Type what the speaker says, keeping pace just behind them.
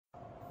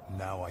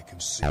Now I can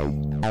see.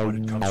 What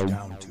it comes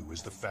down to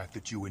is the fact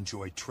that you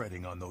enjoy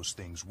treading on those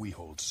things we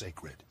hold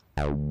sacred.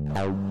 Are you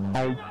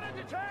not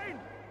entertained?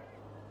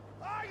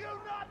 Are you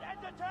not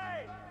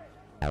entertained?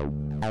 Is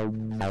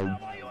that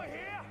why you're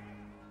here?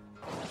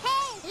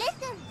 Hey,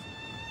 listen!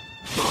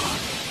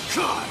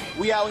 God!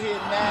 We out here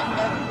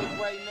mad epic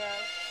right now.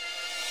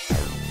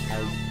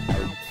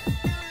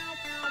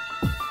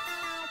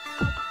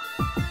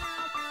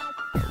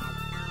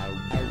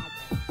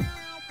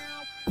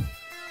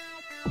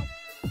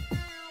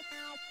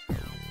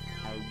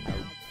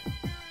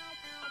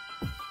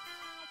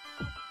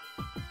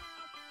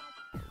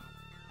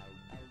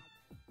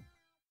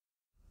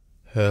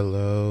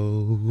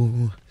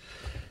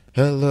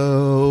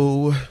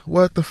 Hello,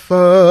 what the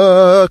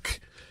fuck?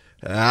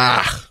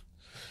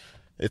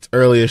 It's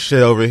early as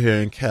shit over here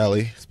in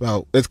Cali.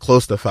 It's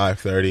close to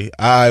 5:30.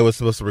 I was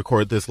supposed to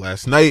record this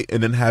last night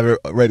and then have it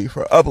ready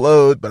for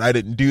upload, but I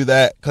didn't do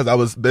that because I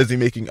was busy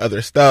making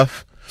other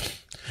stuff.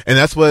 And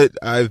that's what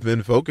I've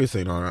been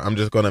focusing on. I'm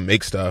just going to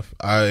make stuff.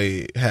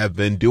 I have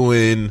been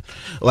doing,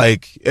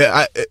 like,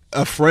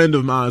 a friend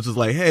of mine was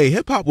like, hey,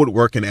 hip hop would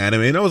work in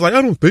anime. And I was like,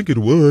 I don't think it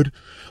would.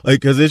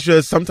 Like, cause it's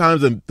just,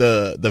 sometimes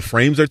the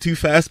frames are too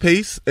fast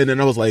paced. And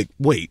then I was like,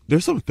 wait,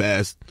 there's some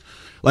fast.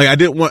 Like, I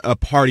didn't want a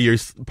I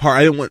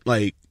didn't want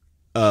like,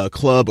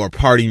 club or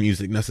party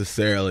music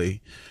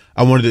necessarily.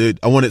 I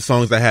wanted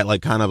songs that had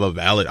like kind of a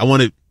valid, I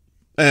don't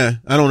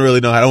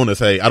really know. I don't want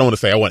to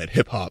say I wanted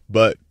hip hop,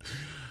 but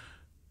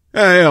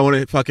yeah, I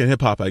wanted fucking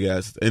hip hop, I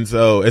guess. And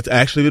so it's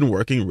actually been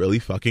working really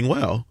fucking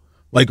well.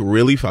 Like,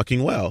 really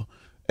fucking well.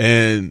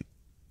 And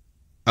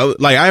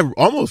I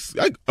owe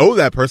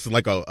that person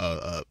like an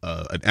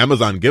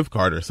Amazon gift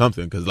card or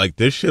something, because like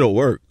this shit'll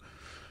work.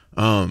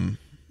 Now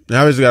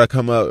I just gotta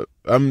come up.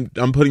 I'm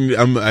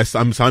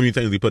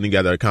simultaneously putting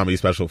together a comedy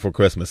special for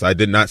Christmas. I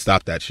did not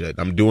stop that shit.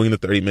 I'm doing the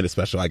 30-minute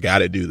special. I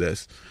gotta do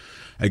this.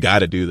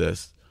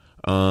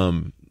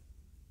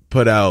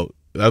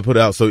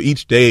 So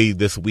each day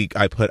this week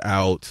I put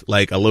out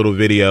like a little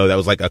video that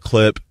was like a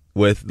clip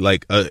with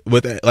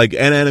an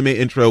anime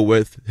intro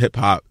with hip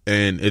hop,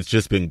 and it's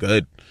just been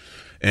good.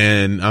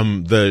 And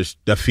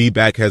the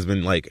feedback has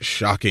been like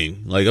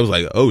shocking. Like, I was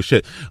like, oh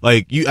shit.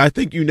 Like, I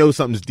think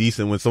something's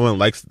decent when someone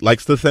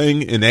likes the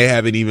thing and they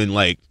haven't even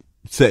like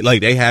said,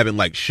 like, they haven't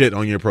like shit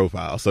on your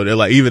profile. So they're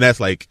like, even that's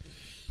like,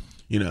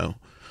 let's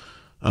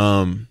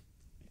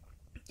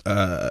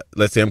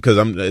say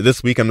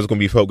this week I'm just gonna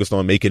be focused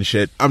on making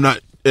shit. I'm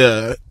not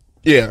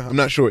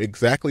sure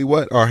exactly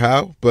what or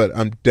how, but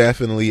I'm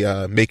definitely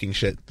making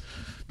shit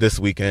this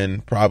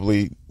weekend,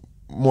 probably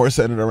more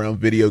centered around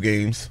video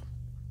games.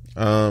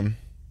 Other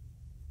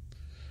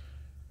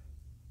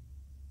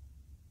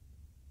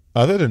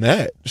than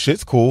that,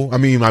 shit's cool. I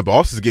mean, my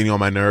boss is getting on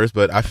my nerves,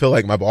 but I feel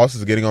like my boss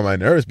is getting on my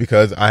nerves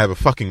because I have a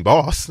fucking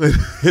boss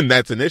and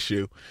that's an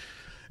issue.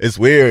 It's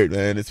weird,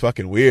 man. It's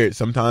fucking weird.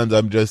 Sometimes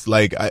I'm just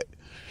like,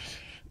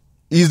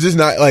 he's just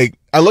not like,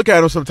 I look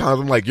at him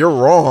sometimes, I'm like, you're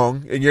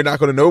wrong and you're not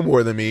going to know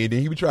more than me. And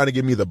he be trying to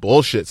give me the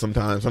bullshit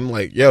sometimes. I'm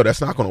like, yo, that's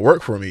not going to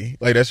work for me.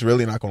 Like, that's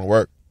really not going to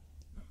work.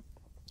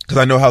 Cause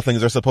I know how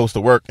things are supposed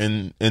to work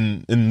in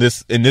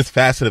this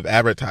facet of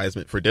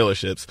advertisement for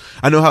dealerships.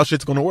 I know how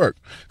shit's going to work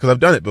cause I've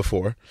done it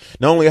before.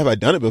 Not only have I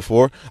done it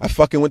before, I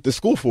fucking went to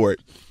school for it.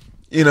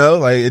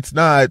 Like, it's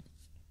not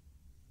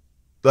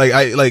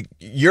like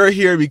you're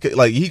here because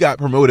like he got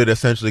promoted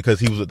essentially because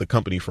he was with the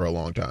company for a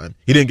long time.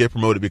 He didn't get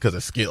promoted because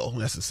of skill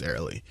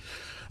necessarily.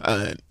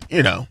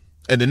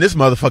 And then this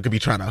motherfucker be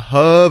trying to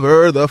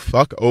hover the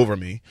fuck over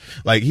me.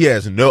 Like, he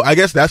has I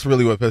guess that's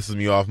really what pisses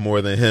me off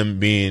more than him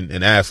being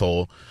an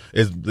asshole,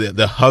 is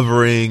the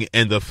hovering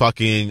and the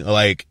fucking,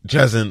 like,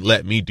 doesn't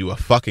let me do a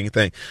fucking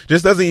thing.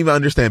 Just doesn't even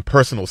understand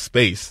personal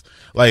space.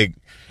 Like,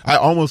 I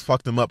almost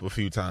fucked him up a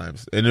few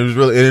times. And it was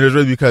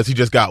really because he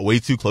just got way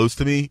too close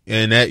to me.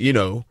 And that,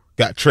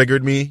 got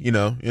triggered me,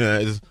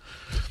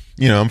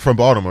 I'm from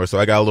Baltimore, so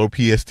I got a little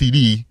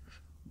PSTD.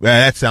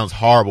 Man, that sounds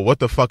horrible. What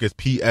the fuck is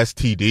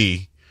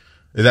PSTD?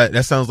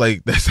 That sounds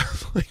like a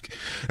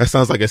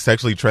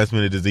sexually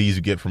transmitted disease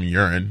you get from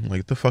urine. Like,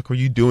 what the fuck were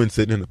you doing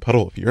sitting in a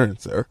puddle of urine,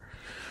 sir?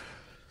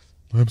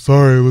 I'm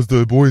sorry, it was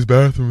the boys'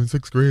 bathroom in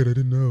 6th grade. I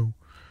didn't know.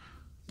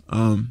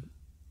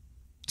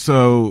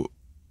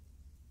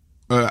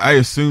 I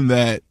assume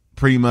that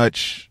pretty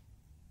much.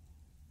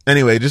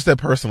 Anyway, just that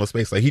personal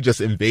space. Like, he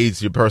just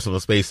invades your personal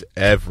space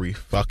every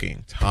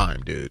fucking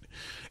time, dude,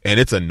 and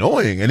it's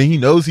annoying. And he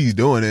knows he's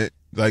doing it.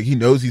 Like, he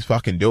knows he's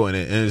fucking doing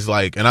it, and it's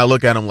like, and I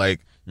look at him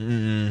like.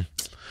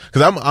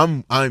 Cause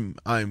I'm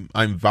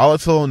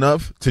volatile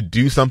enough to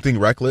do something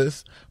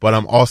reckless, but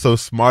I'm also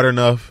smart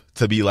enough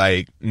to be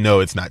like,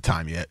 no, it's not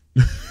time yet.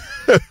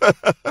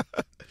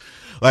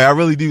 Like, I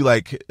really do.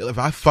 Like, if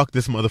I fuck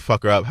this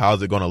motherfucker up,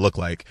 how's it going to look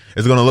like?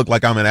 It's going to look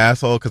like I'm an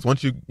asshole. Cause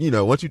once you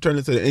turn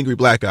into the angry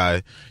black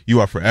guy, you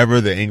are forever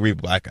the angry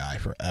black guy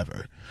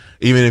forever.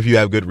 Even if you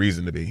have good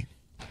reason to be.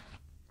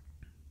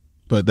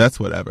 But that's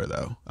whatever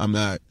though. I'm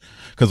not,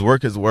 cause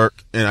work is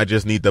work and I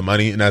just need the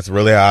money, and that's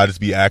really how I just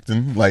be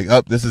acting. Like,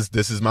 this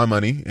is my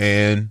money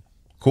and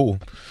cool.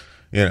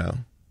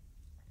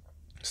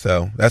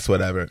 So that's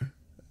whatever.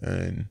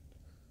 And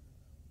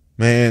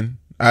man,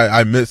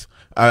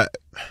 there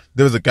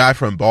was a guy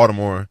from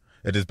Baltimore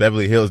at this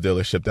Beverly Hills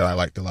dealership that I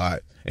liked a lot,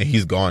 and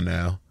he's gone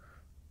now.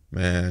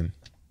 Man,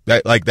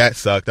 that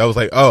sucked. I was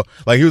like, oh,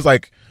 like he was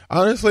like,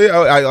 honestly,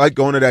 I like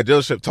going to that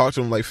dealership, talk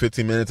to him like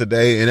 15 minutes a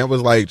day, and it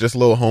was like just a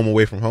little home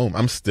away from home.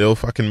 I'm still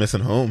fucking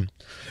missing home,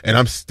 and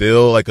I'm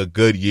still like a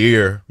good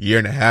year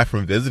and a half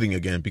from visiting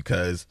again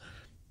because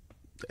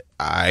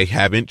I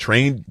haven't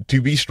trained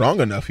to be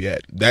strong enough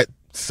yet. That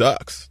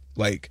sucks.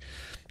 Like,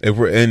 if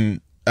we're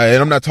in,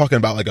 and I'm not talking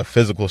about like a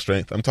physical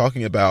strength. I'm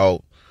talking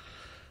about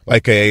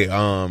like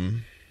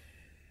from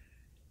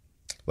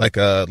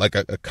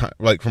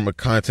a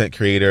content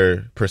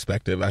creator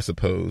perspective, I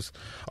suppose,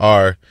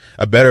 or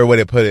a better way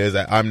to put it is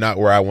that I'm not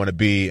where I want to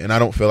be, and I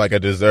don't feel like I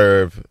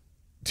deserve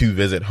to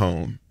visit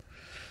home.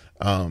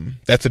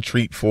 That's a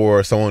treat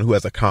for someone who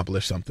has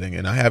accomplished something,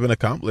 and I haven't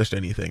accomplished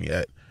anything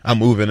yet. I'm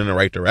moving in the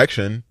right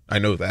direction. I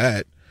know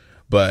that,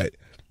 but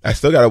I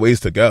still got a ways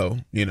to go.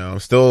 You know,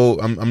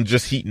 I'm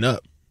just heating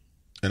up,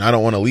 and I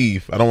don't want to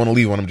leave. I don't want to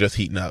leave when I'm just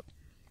heating up.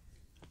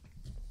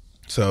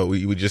 So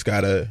we just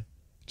gotta,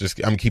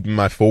 I'm keeping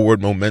my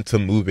forward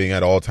momentum moving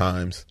at all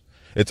times.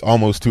 It's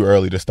almost too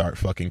early to start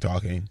fucking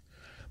talking,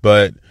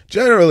 but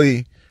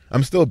generally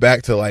I'm still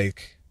back to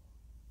like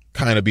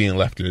kind of being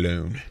left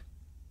alone.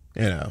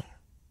 You know,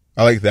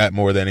 I like that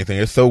more than anything.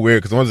 It's so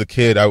weird because when I was a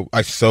kid,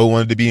 I so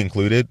wanted to be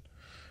included.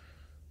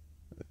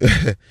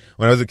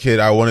 When I was a kid,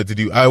 I always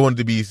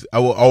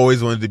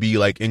wanted to be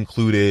like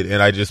included,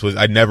 and I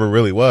never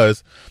really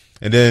was.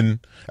 And then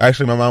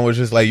actually my mom was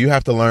just like, you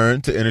have to learn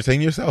to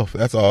entertain yourself.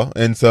 That's all.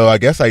 And so I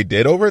guess I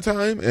did over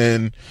time.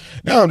 And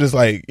now I'm just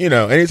like, you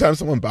know, anytime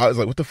someone bothers,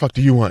 like, what the fuck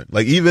do you want?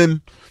 Like,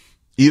 even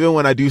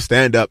when I do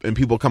stand up and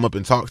people come up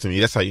and talk to me,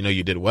 that's how you know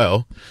you did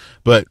well,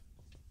 but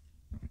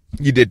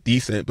you did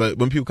decent. But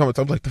when people come and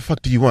talk, I'm like, the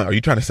fuck do you want? Are you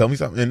trying to sell me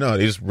something? And no,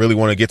 they just really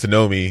want to get to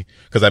know me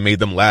because I made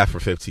them laugh for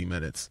 15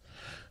 minutes.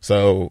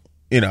 So,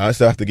 you know, I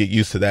still have to get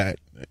used to that.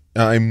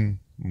 I'm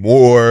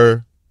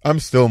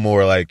still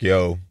more like,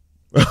 yo,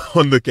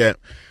 on the camp,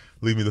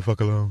 leave me the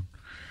fuck alone.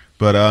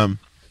 But I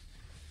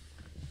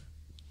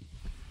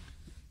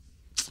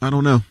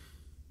don't know.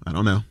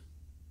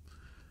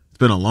 It's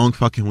been a long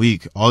fucking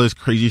week. All this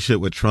crazy shit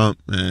with Trump,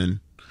 and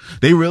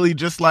they really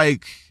just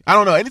like, I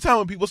don't know. Anytime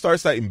when people start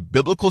citing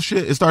biblical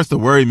shit, it starts to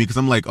worry me because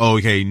I'm like, oh,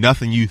 okay,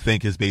 nothing you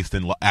think is based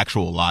in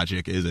actual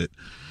logic, is it?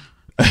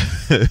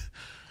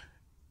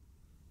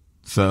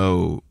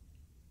 So,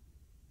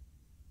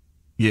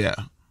 yeah.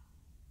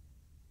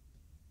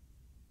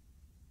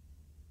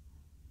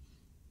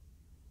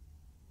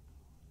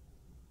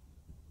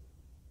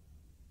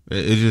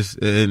 It's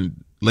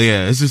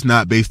just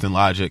not based in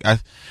logic. I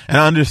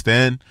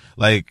understand.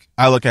 Like,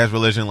 I look at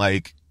religion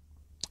like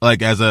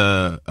as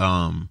a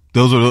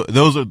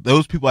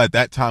those people at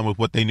that time with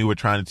what they knew were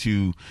trying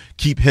to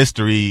keep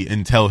history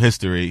and tell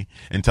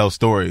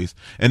stories.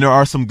 And there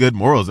are some good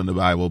morals in the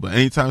Bible, but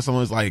anytime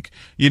someone's like,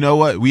 you know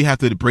what, we have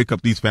to break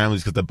up these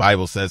families because the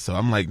Bible says so,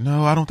 I'm like,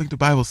 no, I don't think the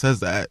Bible says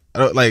that.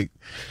 I didn't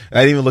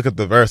even look at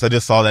the verse. I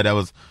just saw that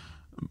was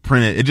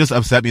printed. It just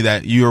upset me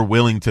that you're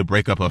willing to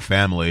break up a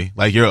family.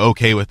 Like, you're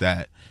okay with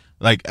that.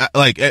 Like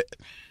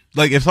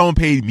if someone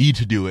paid me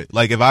to do it,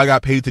 like if I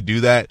got paid to do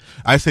that,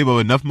 I save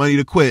up enough money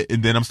to quit,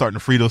 and then I'm starting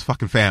to free those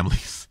fucking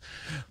families.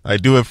 I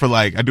do it for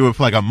like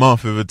a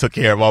month if it took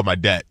care of all my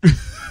debt.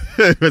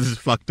 It's just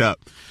fucked up.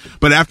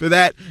 But after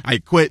that, I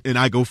quit and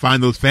I go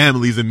find those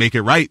families and make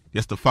it right.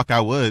 Yes, the fuck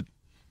I would.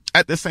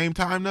 At the same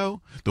time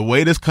though, the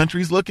way this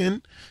country's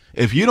looking,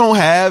 if you don't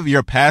have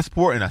your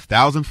passport and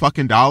 $1,000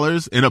 fucking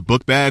dollars in a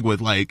book bag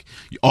with like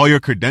all your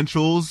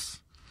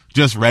credentials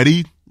just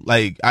ready,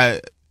 like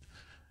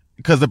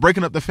because the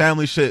breaking up the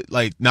family shit,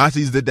 like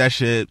Nazis did that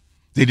shit.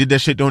 They did that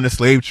shit during the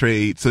slave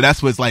trade. So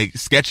that's what's like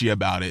sketchy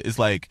about it. It's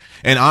like,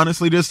 and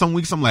honestly, there's some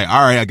weeks I'm like,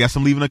 all right, I guess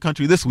I'm leaving the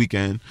country this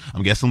weekend.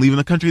 I just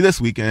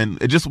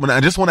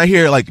want to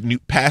hear like new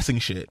passing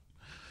shit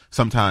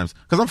sometimes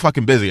because I'm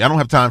fucking busy. I don't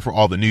have time for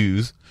all the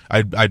news.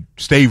 I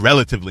stay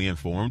relatively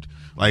informed,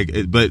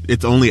 but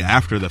it's only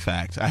after the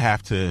fact. I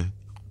have to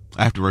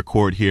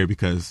record here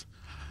because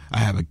I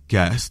have a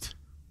guest,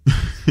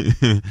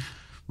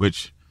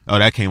 which, oh,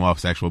 that came off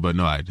sexual, but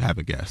no, I have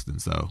a guest.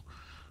 And so,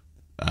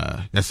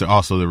 that's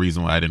also the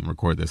reason why I didn't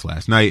record this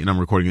last night, and I'm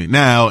recording it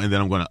now, and then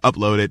I'm going to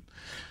upload it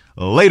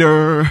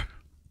later.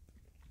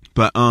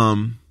 But,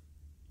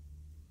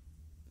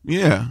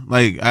 yeah,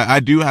 like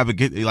I do have a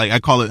GTO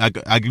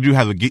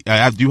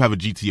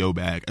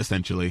bag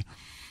essentially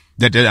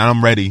that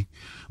I'm ready.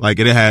 Like,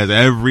 it has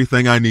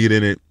everything I need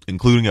in it,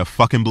 including a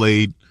fucking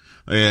blade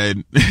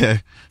and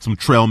some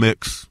trail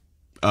mix,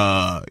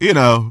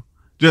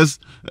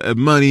 just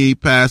money,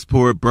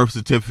 passport, birth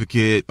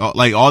certificate,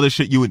 like all the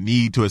shit you would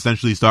need to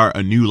essentially start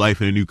a new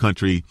life in a new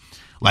country,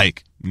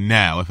 like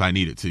now if I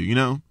needed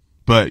to,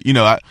 But,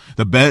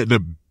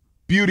 the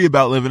beauty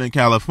about living in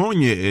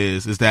California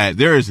is that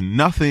there is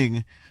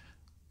nothing.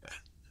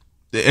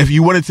 If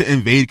you wanted to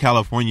invade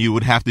California, you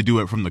would have to do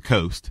it from the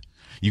coast.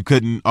 You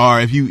couldn't,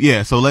 or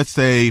so let's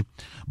say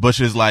Bush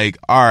is like,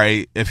 all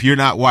right, if you're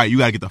not white, you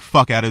gotta get the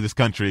fuck out of this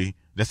country.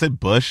 Did I say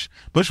Bush?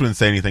 Bush wouldn't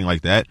say anything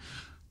like that.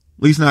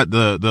 At least not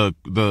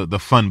the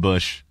fun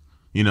Bush.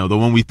 You know, the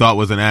one we thought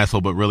was an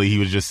asshole, but really he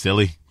was just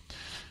silly.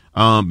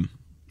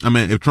 I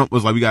mean, if Trump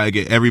was like, we gotta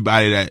get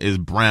everybody that is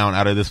brown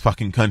out of this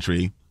fucking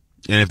country,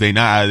 and if they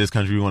not out of this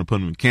country, we want to put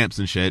them in camps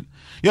and shit.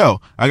 Yo,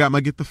 I got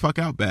my get the fuck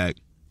out bag.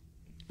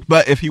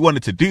 But if he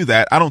wanted to do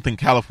that, I don't think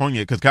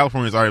California, because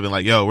California's already been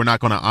like, yo, we're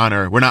not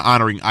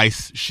honoring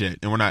ICE shit,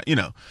 and we're not, you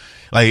know,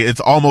 like it's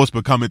almost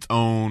become its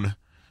own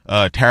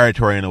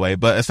territory in a way.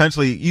 But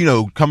essentially, you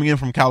know, coming in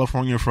from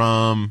California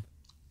from,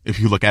 if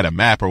you look at a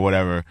map or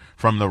whatever,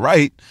 from the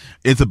right,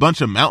 it's a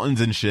bunch of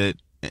mountains and shit.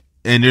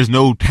 And there's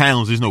no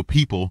towns, there's no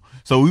people.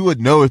 So we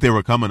would know if they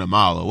were coming a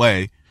mile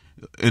away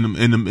in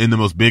the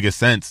most biggest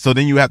sense. So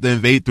then you have to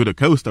invade through the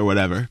coast or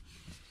whatever.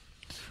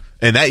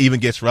 And that even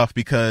gets rough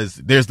because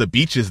there's the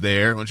beaches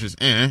there, which is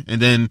and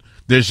then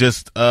there's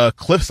just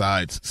cliff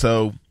sides.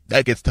 So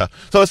that gets tough.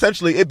 So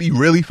essentially it'd be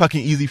really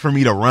fucking easy for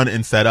me to run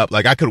and set up.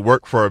 Like I could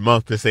work for a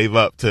month to save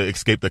up to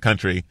escape the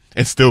country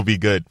and still be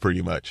good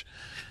pretty much.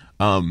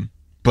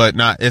 But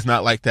it's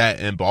not like that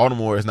in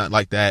Baltimore. It's not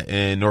like that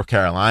in North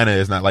Carolina.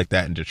 It's not like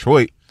that in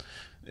Detroit.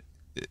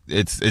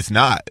 It's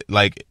not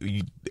like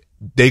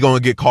they gonna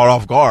get caught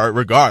off guard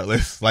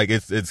regardless. Like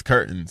it's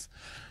curtains.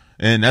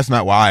 And that's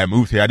not why I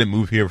moved here. I didn't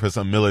move here for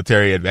some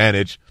military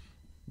advantage,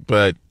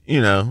 but you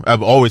know,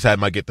 I've always had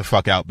my get the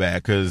fuck out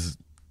bag. Cause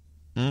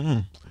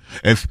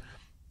if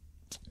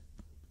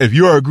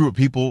you are a group of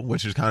people,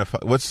 which is kind of,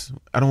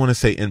 I don't want to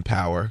say in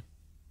power.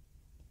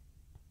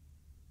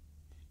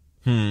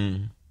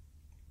 Because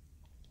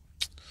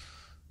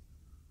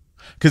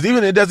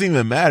even it doesn't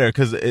even matter,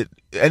 because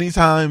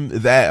anytime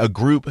that a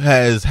group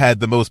has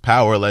had the most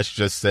power, let's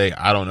just say,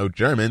 I don't know,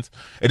 Germans,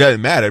 it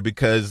doesn't matter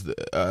because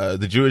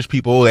the Jewish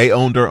people, they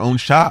owned their own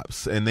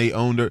shops and they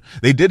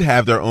did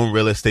have their own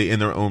real estate in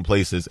their own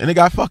places, and it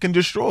got fucking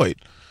destroyed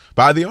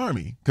by the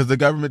army because the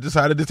government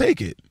decided to take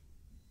it.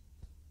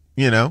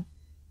 You know?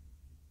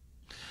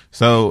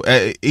 So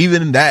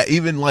even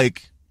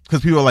like,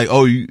 because people are like,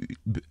 oh,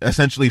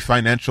 essentially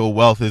financial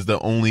wealth is the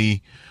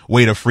only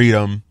way to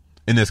freedom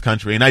in this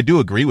country. And I do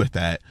agree with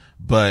that.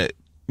 But,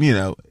 you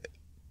know,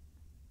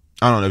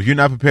 I don't know. If you're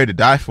not prepared to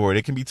die for it,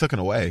 it can be taken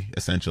away,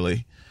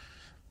 essentially.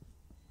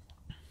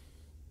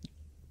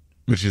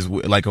 Which is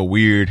like a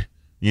weird,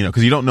 you know,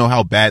 because you don't know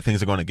how bad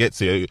things are going to get.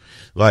 So,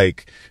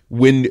 like,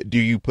 when do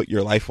you put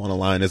your life on the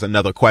line is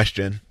another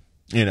question,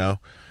 you know.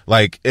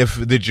 Like, if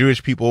the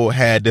Jewish people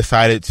had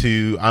decided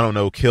to, I don't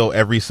know, kill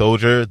every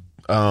soldier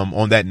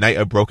on that night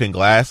of broken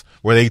glass,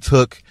 where they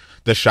took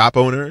the shop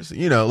owners,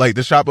 you know, like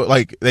the shop,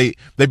 like they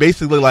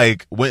basically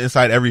like went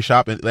inside every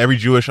shop and every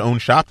Jewish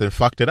owned shop and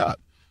fucked up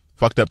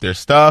their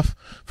stuff,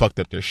 fucked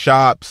up their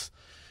shops.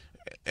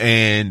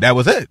 And that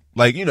was it.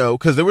 Like, you know,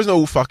 cause there was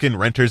no fucking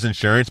renter's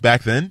insurance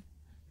back then.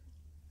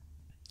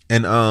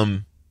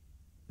 And,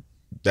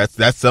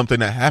 that's something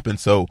that happened.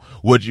 So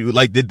would you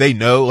like, did they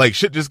know, like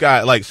shit just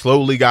got like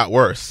slowly got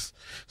worse.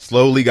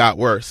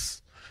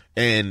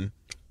 And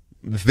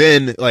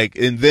then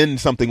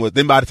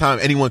then by the time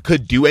anyone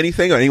could do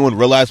anything or anyone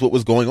realized what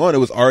was going on, it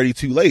was already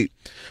too late.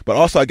 But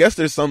also I guess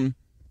there's some,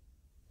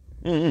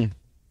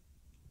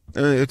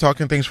 you're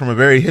talking things from a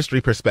very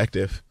history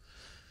perspective.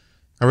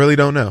 I really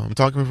don't know. I'm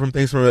talking from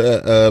things from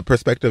a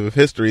perspective of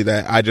history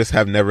that I just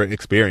have never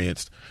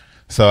experienced.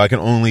 So I can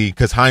only,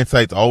 cause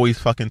hindsight's always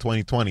fucking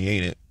 20/20,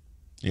 ain't it?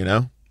 You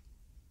know?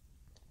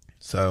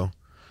 So,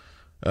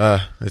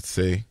 let's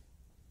see.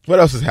 What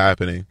else is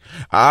happening?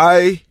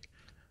 I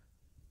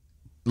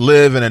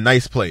live in a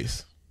nice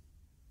place.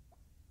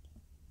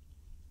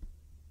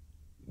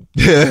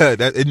 Yeah,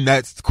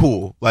 that's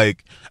cool.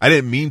 Like, I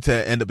didn't mean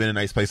to end up in a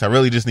nice place. I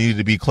really just needed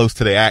to be close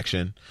to the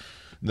action.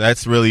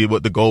 That's really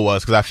what the goal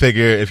was. Cause I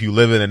figure if you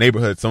live in a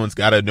neighborhood, someone's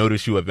got to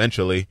notice you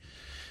eventually.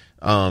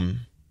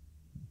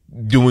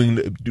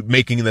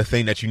 Making the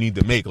thing that you need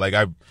to make. Like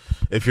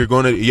if you're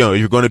going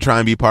to try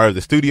and be part of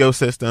the studio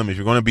system, if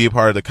you're going to be a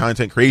part of the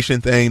content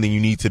creation thing, then you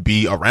need to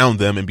be around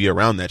them and be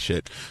around that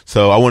shit.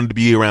 So I wanted to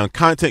be around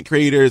content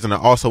creators, and I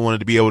also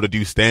wanted to be able to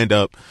do stand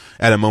up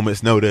at a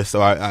moment's notice.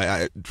 So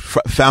I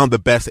found the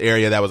best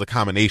area that was a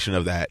combination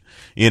of that,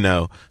 you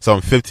know. So I'm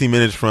 15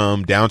 minutes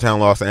from downtown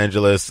Los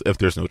Angeles if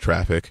there's no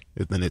traffic.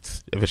 Then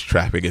if it's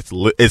traffic,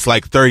 it's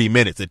like 30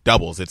 minutes. It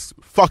doubles. It's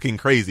fucking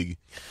crazy.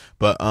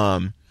 But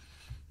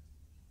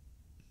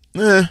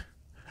and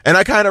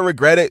I kind of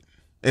regret it,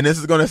 and this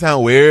is going to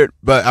sound weird,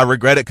 but I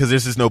regret it because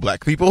there's just no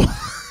black people.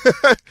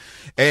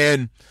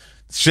 And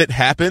shit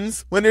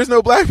happens when there's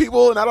no black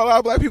people, not a lot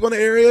of black people in the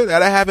area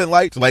that I haven't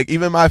liked. Like,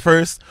 even my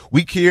first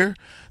week here,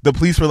 the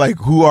police were like,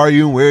 who are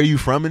you and where are you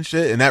from and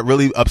shit, and that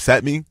really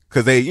upset me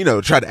because they, you know,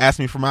 tried to ask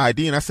me for my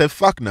ID, and I said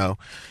fuck no.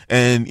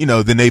 And, you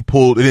know, then they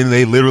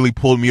literally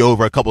pulled me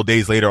over a couple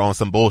days later on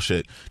some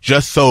bullshit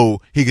just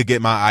so he could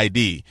get my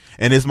ID.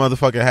 And this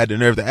motherfucker had the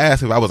nerve to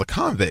ask if I was a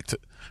convict.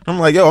 I'm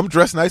like, yo, I'm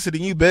dressed nicer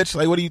than you, bitch.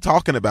 Like, what are you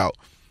talking about?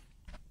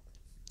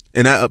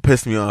 And that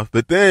pissed me off.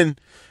 But then,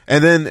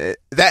 and then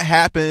that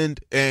happened,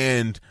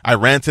 and I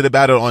ranted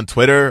about it on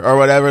Twitter or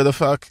whatever the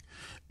fuck.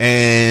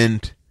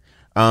 And,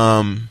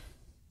 then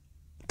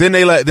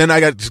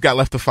I just got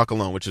left the fuck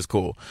alone, which is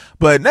cool.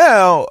 But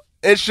now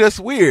it's just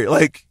weird.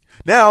 Like,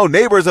 now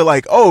neighbors are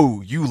like,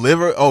 oh, you live,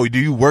 oh, do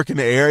you work in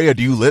the area?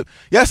 Do you live?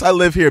 Yes, I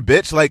live here,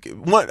 bitch. Like,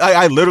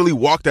 I literally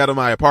walked out of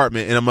my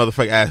apartment and a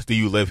motherfucker asked, do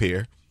you live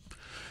here?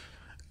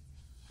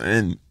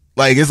 And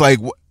like, it's like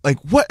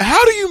what,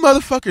 how do you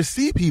motherfuckers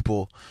see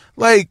people?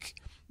 Like,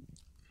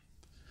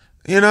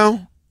 you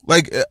know,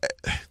 like,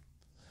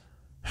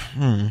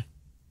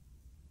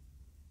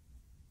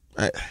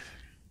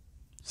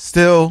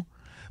 still,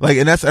 like,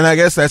 and I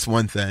guess that's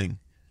one thing,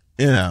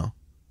 you know.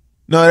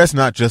 No, that's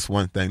not just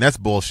one thing. That's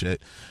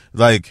bullshit.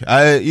 Like,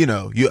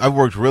 I've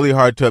worked really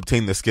hard to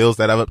obtain the skills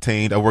that I've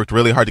obtained. I've worked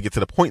really hard to get to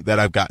the point that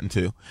I've gotten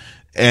to.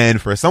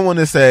 And for someone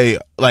to say,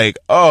 like,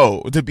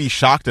 oh, to be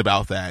shocked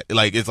about that,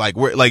 like, it's like,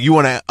 you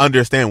want to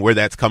understand where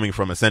that's coming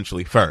from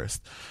essentially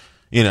first,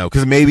 you know,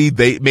 cause maybe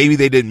they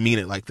didn't mean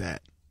it like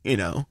that, you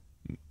know.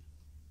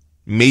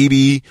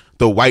 Maybe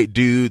the white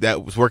dude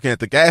that was working at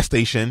the gas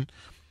station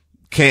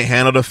can't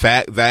handle the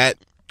fact that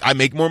I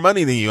make more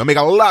money than you. I make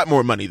a lot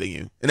more money than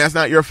you. And that's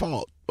not your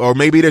fault. Or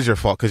maybe it is your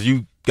fault because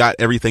you got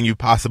everything you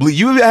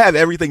have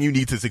everything you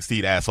need to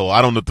succeed, asshole. I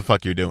don't know what the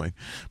fuck you're doing.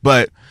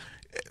 But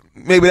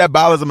maybe that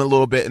bothers him a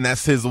little bit and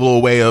that's his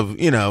little way of,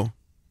 you know,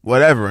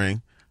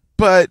 whatevering.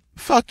 But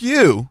fuck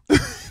you.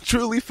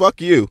 Truly fuck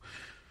you.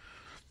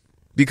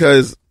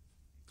 Because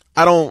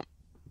I don't,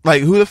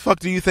 like, who the fuck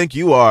do you think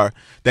you are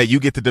that you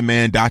get to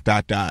demand ...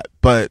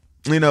 But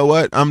you know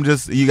what?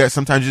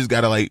 Sometimes you just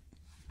gotta, like,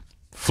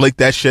 flake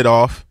that shit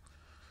off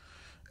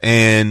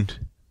and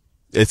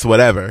it's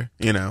whatever,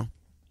 you know,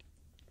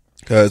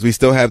 because we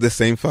still have the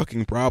same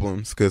fucking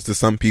problems. Because to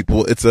some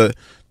people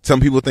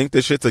some people think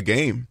this shit's a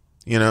game,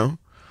 you know,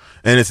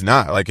 and it's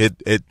not. Like,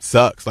 it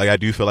sucks. Like, I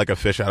do feel like a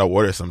fish out of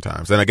water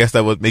sometimes, and I guess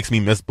that what makes me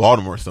miss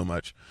Baltimore so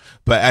much.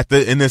 But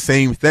in the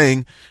same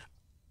thing,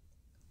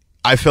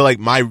 I feel like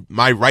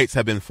my rights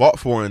have been fought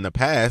for in the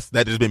past.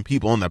 That there's been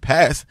people in the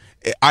past,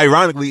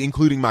 ironically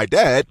including my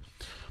dad,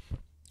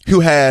 who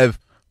have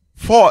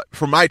fought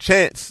for my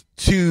chance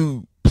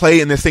to play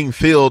in the same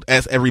field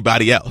as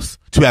everybody else,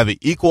 to have an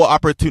equal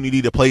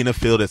opportunity to play in the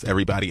field as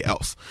everybody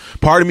else.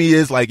 Part of me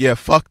is like, yeah,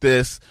 fuck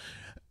this,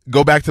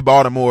 go back to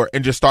Baltimore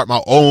and just start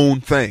my own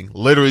thing.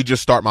 Literally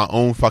just start my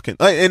own fucking,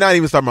 and not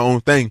even start my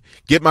own thing,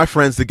 get my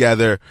friends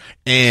together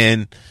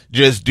and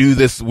just do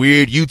this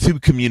weird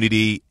YouTube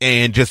community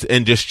and just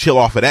chill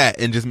off of that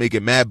and just make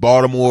it mad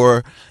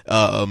Baltimore,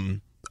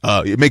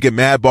 make it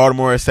mad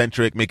Baltimore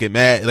centric, make it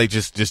mad, like,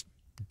 just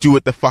do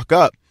it the fuck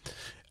up.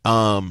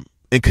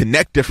 And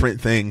connect different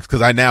things,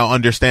 because I now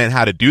understand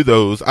how to do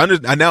those. I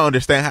now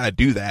understand how to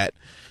do that.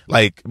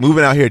 Like,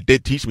 moving out here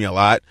did teach me a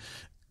lot,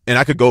 and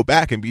I could go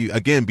back and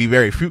be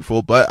very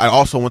fruitful, but I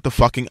also want the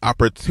fucking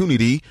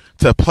opportunity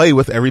to play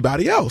with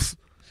everybody else.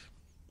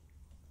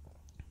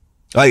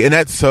 Like,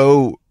 and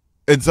so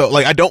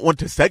like, I don't want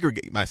to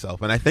segregate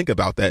myself. And I think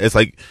about that. It's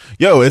like,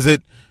 yo,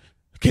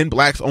 can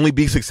blacks only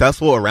be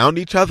successful around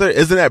each other?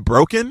 Isn't that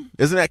broken?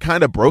 Isn't that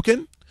kind of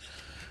broken?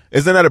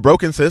 Isn't that a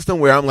broken system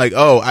where I'm like,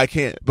 oh, I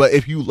can't. But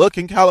if you look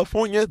in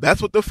California,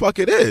 that's what the fuck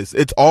it is.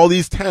 It's all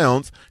these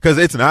towns, because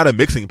it's not a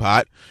mixing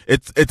pot.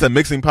 It's a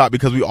mixing pot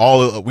because we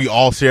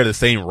all share the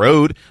same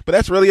road, but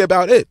that's really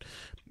about it.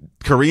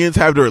 Koreans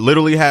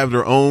literally have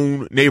their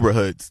own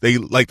neighborhoods. They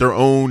like their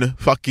own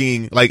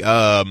fucking, like,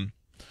 is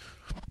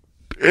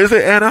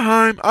it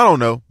Anaheim? I don't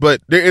know,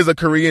 but there is a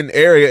Korean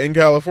area in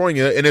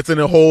California, and it's in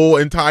a whole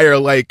entire,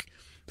 like,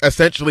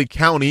 essentially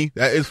county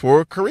that is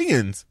for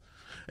Koreans.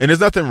 And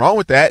there's nothing wrong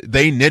with that.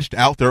 They niched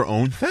out their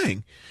own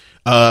thing.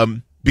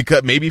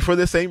 Because maybe for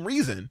the same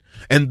reason.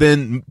 And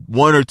then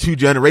one or two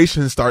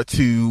generations start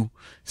to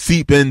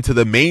seep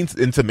into main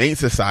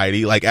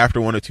society, like after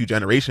one or two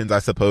generations, I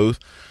suppose.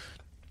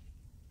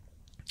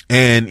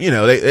 And, you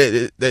know,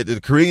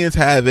 the Koreans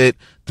have it,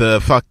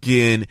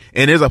 and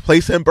there's a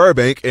place in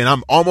Burbank, and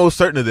I'm almost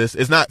certain of this.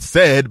 It's not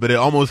said, but it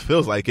almost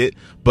feels like it.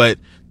 But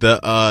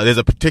there's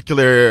a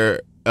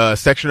particular,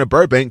 section of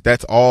Burbank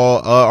that's all,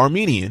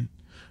 Armenian.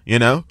 You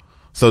know,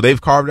 so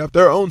they've carved up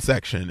their own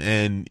section,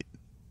 and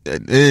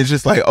it's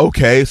just like,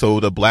 okay,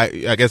 so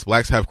I guess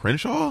blacks have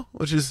Crenshaw,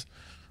 which is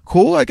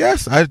cool, I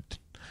guess. I've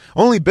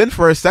only been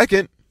for a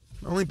second.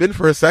 I'm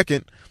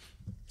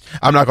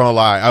not gonna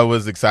lie, I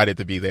was excited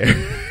to be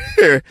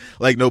there.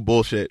 Like, no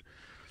bullshit.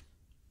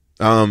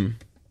 It's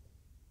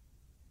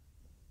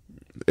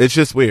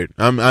just weird.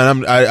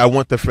 I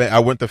want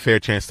the fair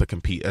chance to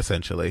compete,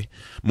 essentially,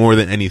 more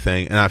than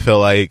anything. And I feel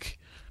like,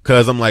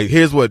 cause I'm like,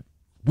 here's what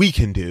we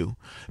can do,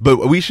 but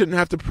we shouldn't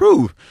have to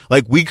prove.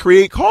 Like, we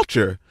create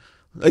culture.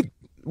 Like,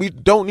 we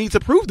don't need to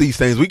prove these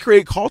things. We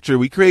create culture.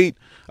 We create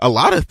a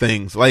lot of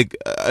things. Like,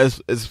 as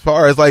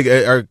far as like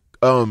our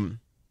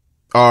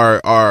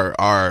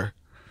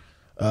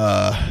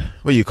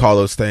what do you call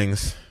those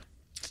things?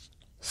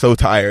 So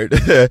tired.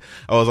 I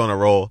was on a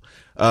roll.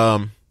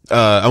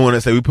 I want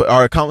to say we put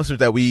our accomplishments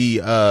that we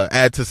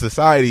add to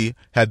society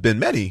have been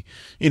many.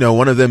 You know,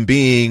 one of them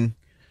being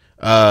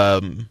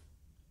why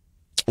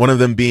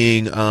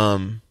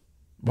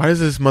does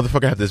this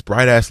motherfucker have this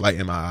bright ass light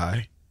in my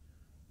eye?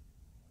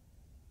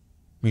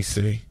 Let me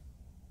see.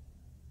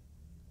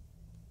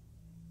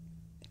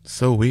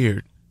 So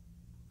weird.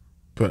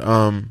 But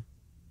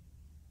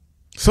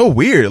so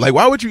weird. Like,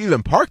 why would you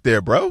even park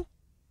there, bro?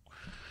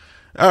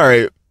 All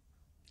right.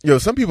 Yo,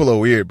 some people are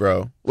weird,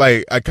 bro.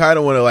 Like, I kind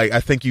of want to, like,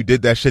 I think you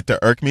did that shit to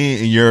irk me,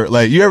 and you're,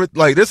 like, you ever,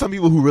 like, there's some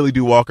people who really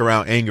do walk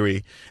around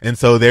angry, and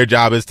so their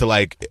job is to,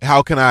 like,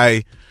 how can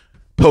I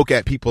poke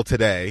at people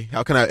today?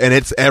 How can I, and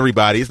it's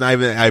everybody, it's not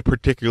even, I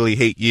particularly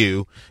hate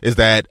you, is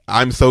that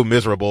I'm so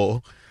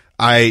miserable,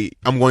 I'm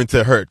going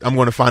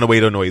to find a way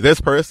to annoy this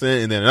person,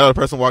 and then another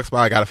person walks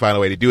by, I gotta find a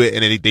way to do it,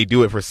 and then they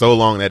do it for so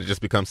long that it just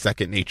becomes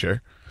second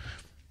nature.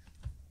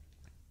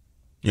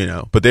 You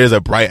know, but there's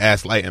a bright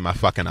ass light in my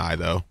fucking eye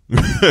though.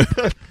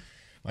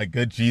 Like,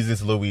 good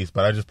Jesus Louise,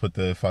 but I just put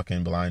the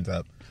fucking blinds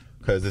up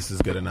because this is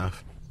good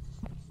enough.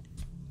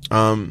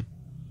 Let's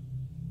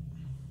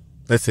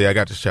see, I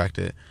got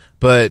distracted,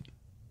 but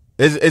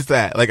it's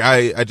that, like,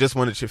 I just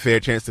wanted a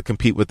fair chance to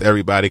compete with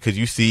everybody, because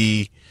you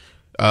see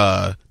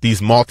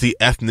these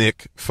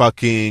multi-ethnic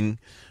fucking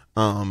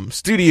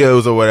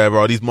studios or whatever,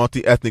 or these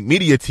multi-ethnic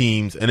media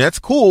teams, and that's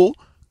cool,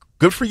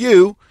 good for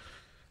you.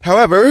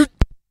 However,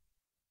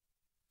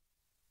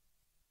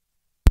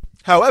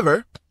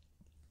 hello,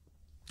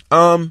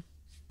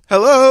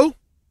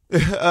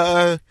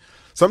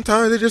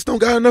 sometimes they just don't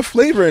got enough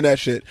flavor in that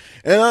shit,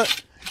 and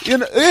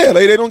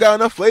they don't got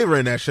enough flavor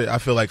in that shit. I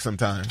feel like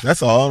sometimes,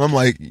 that's all. And I'm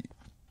like,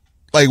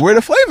 where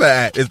the flavor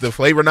at? Is the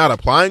flavor not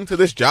applying to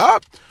this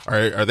job?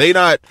 Are they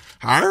not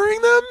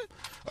hiring them?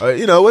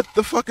 You know, what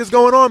the fuck is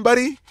going on,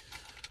 buddy?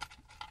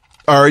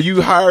 Are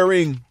you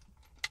hiring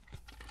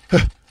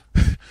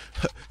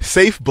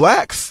safe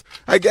blacks,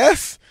 I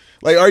guess?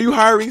 Like, are you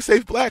hiring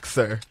safe blacks,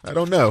 sir? I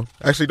don't know.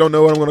 I actually don't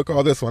know what I'm going to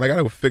call this one. I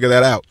got to figure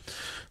that out.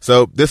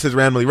 So this is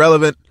Randomly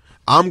Relevant.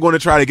 I'm going to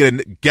try to get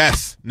a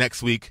guest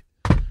next week,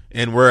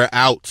 and we're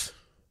out.